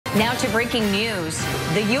Now to breaking news.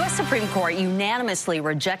 The U.S. Supreme Court unanimously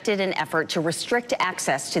rejected an effort to restrict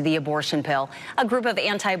access to the abortion pill. A group of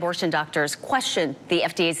anti-abortion doctors questioned the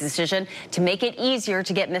FDA's decision to make it easier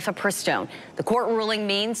to get mifepristone. The court ruling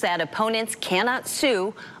means that opponents cannot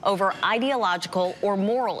sue over ideological or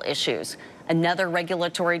moral issues. Another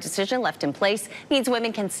regulatory decision left in place means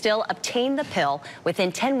women can still obtain the pill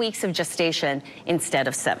within 10 weeks of gestation instead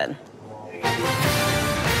of 7.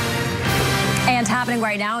 And happening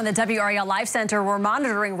right now in the WRAL Life Center, we're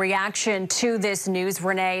monitoring reaction to this news,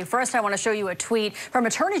 Renee. First, I want to show you a tweet from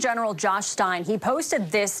Attorney General Josh Stein. He posted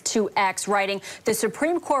this to X, writing, "The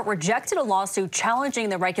Supreme Court rejected a lawsuit challenging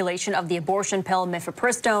the regulation of the abortion pill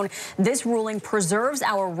mifepristone. This ruling preserves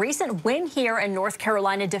our recent win here in North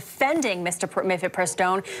Carolina defending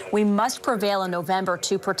mifepristone. We must prevail in November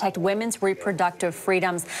to protect women's reproductive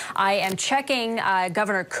freedoms." I am checking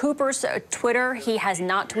Governor Cooper's Twitter. He has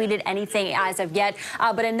not tweeted anything as of yet,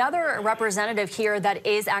 but another representative here that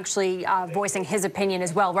is actually voicing his opinion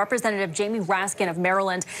as well. Representative Jamie Raskin of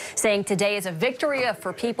Maryland saying today is a victory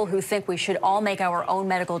for people who think we should all make our own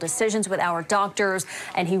medical decisions with our doctors.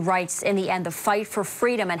 And he writes, in the end, the fight for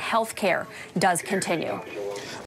freedom and health care does continue.